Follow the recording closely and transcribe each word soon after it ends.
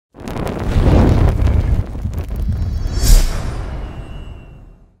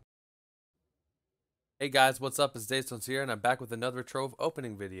Hey guys, what's up? It's Daethzonez here, and I'm back with another Trove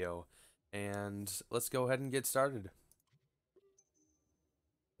opening video. And let's go ahead and get started. Did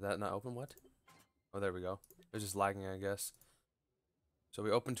that not open? What? Oh, there we go. It was just lagging, I guess. So we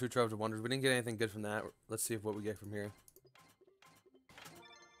opened 2 Troves of Wonders. We didn't get anything good from that. Let's see what we get from here.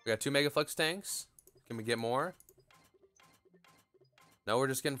 We got 2 Megaflux tanks. Can we get more? No, we're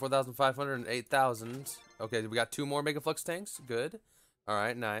just getting 4,500 and 8,000. Okay, we got 2 more Megaflux tanks. Good.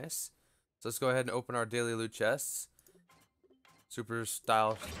 Alright, nice. So let's go ahead and open our daily loot chests. Super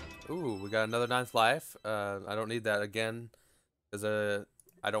style. Ooh, we got another 9th life. I don't need that again, because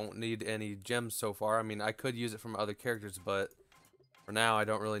I don't need any gems so far. I mean, I could use it from other characters, but for now, I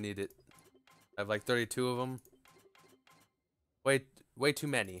don't really need it. I have like 32 of them. Way too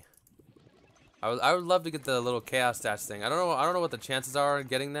many. I would love to get the little chaos stats thing. I don't know what the chances are of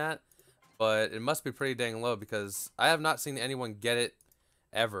getting that, but it must be pretty dang low because I have not seen anyone get it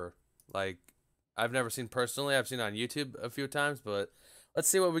ever. Like, I've never seen personally. I've seen it on YouTube a few times, but let's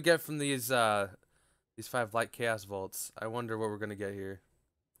see what we get from these 5 light chaos vaults. I wonder what we're gonna get here.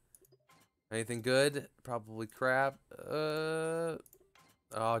 Anything good? Probably crap. Oh,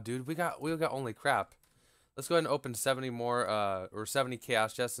 dude, we got only crap. Let's go ahead and open 70 more or 70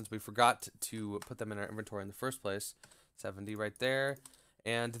 chaos chests since we forgot to put them in our inventory in the first place. 70 right there.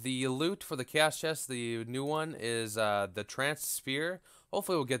 And the loot for the chaos chest, the new one, is the Trance Sphere.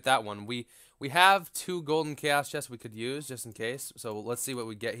 Hopefully we'll get that one. We have 2 golden chaos chests we could use just in case. So let's see what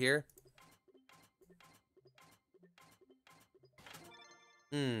we get here.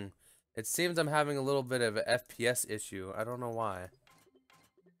 It seems I'm having a little bit of an FPS issue. I don't know why.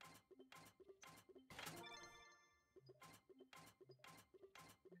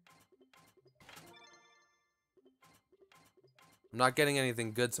 I'm not getting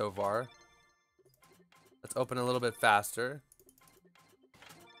anything good so far. Let's open a little bit faster.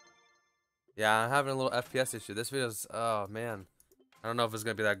 Yeah, I'm having a little FPS issue. This video's, oh man. I don't know if it's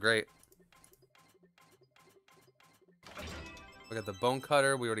gonna be that great. We got the bone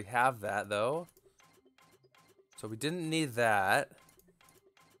cutter. We already have that though. So we didn't need that.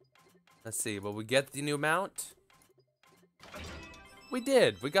 Let's see. Will we get the new mount? We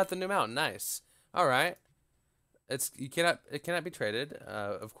did. We got the new mount. Nice. All right. It cannot be traded.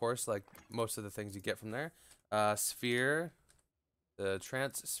 Of course, like most of the things you get from there. Sphere. The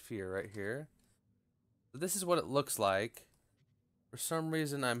Trance Sphere right here. So this is what it looks like. For some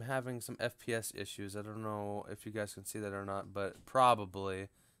reason, I'm having some FPS issues. I don't know if you guys can see that or not, but probably.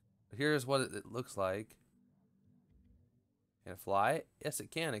 But here's what it looks like. Can it fly? Yes,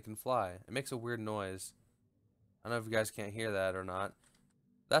 it can. It can fly. It makes a weird noise. I don't know if you guys can't hear that or not.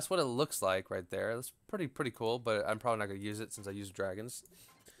 That's what it looks like right there. That's pretty cool, but I'm probably not going to use it since I use dragons.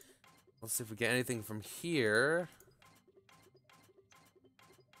 Let's see if we get anything from here.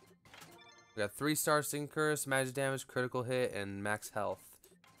 We got 3-star sinkers, magic damage, critical hit, and max health.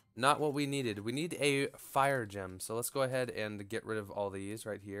 Not what we needed. We need a fire gem. So let's go ahead and get rid of all these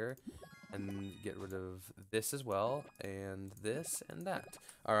right here. And get rid of this as well. And this and that.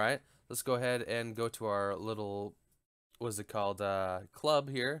 Alright. Let's go ahead and go to our little, what is it called? Club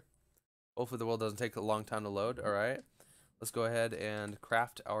here. Hopefully the world doesn't take a long time to load. Alright. Let's go ahead and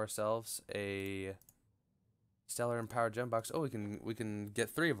craft ourselves a stellar and power gem box. Oh, we can get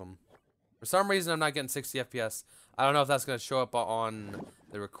 3 of them. For some reason, I'm not getting 60 FPS. I don't know if that's going to show up on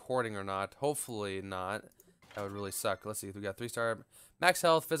the recording or not. Hopefully not. That would really suck. Let's see. We got 3-star. Max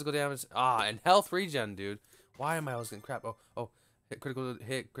health, physical damage. And health regen, dude. Why am I always getting crap? Oh. Hit,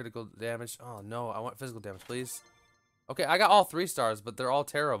 critical damage. Oh, no. I want physical damage, please. Okay, I got all 3 stars, but they're all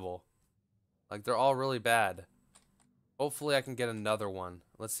terrible. Like, they're all really bad. Hopefully, I can get another one.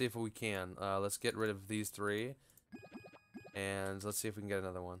 Let's see if we can. Let's get rid of these 3. And let's see if we can get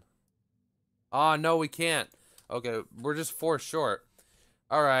another one. Oh, no, we can't. Okay, we're just 4 short.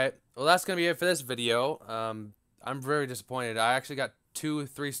 Alright, well, that's going to be it for this video. I'm very disappointed. I actually got 2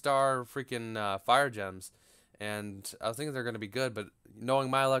 3-star freaking fire gems. And I was thinking they're going to be good, but knowing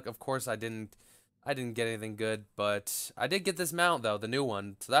my luck, of course, I didn't get anything good. But I did get this mount, though, the new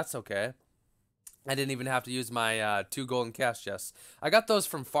one, so that's okay. I didn't even have to use my 2 golden cash chests. I got those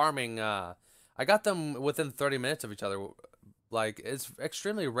from farming. I got them within 30 minutes of each other. Like, it's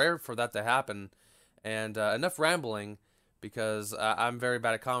extremely rare for that to happen. And enough rambling, because I'm very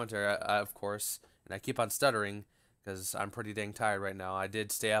bad at commentary, of course. And I keep on stuttering, because I'm pretty dang tired right now. I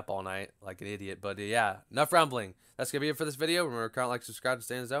did stay up all night like an idiot. But yeah, enough rambling. That's going to be it for this video. Remember, comment, like, subscribe to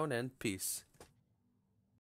stay in the zone, and peace.